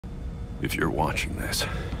If you're watching this.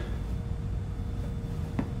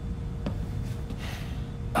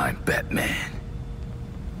 I'm Batman.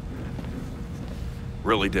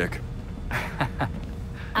 Really, Dick?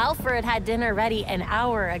 Alfred had dinner ready an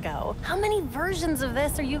hour ago. How many versions of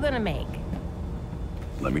this are you gonna make?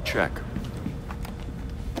 Let me check.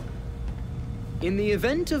 In the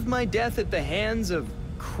event of my death at the hands of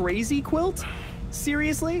Crazy Quilt?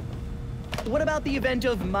 Seriously? What about the event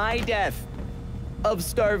of my death? Of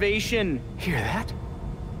starvation? Hear that?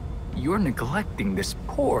 You're neglecting this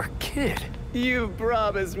poor kid. You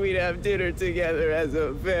promised we'd have dinner together as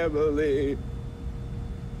a family.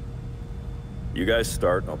 You guys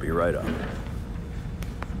start, I'll be right up.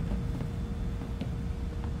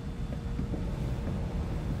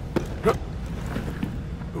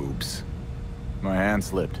 Oops. My hand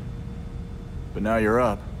slipped. But now you're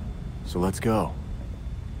up, so let's go.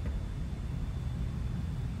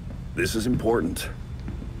 This is important.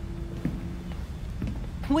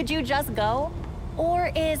 Would you just go? Or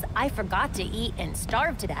is I forgot to eat and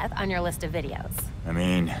starve to death on your list of videos? I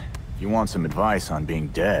mean, if you want some advice on being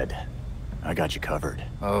dead, I got you covered.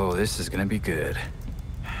 Oh, this is gonna be good.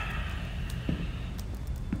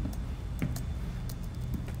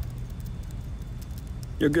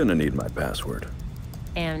 You're gonna need my password.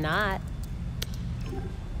 Am not.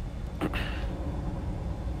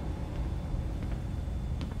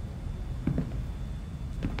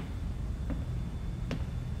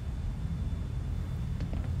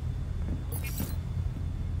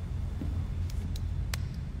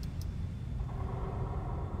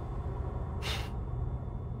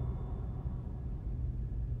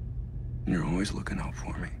 You're always looking out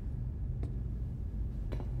for me.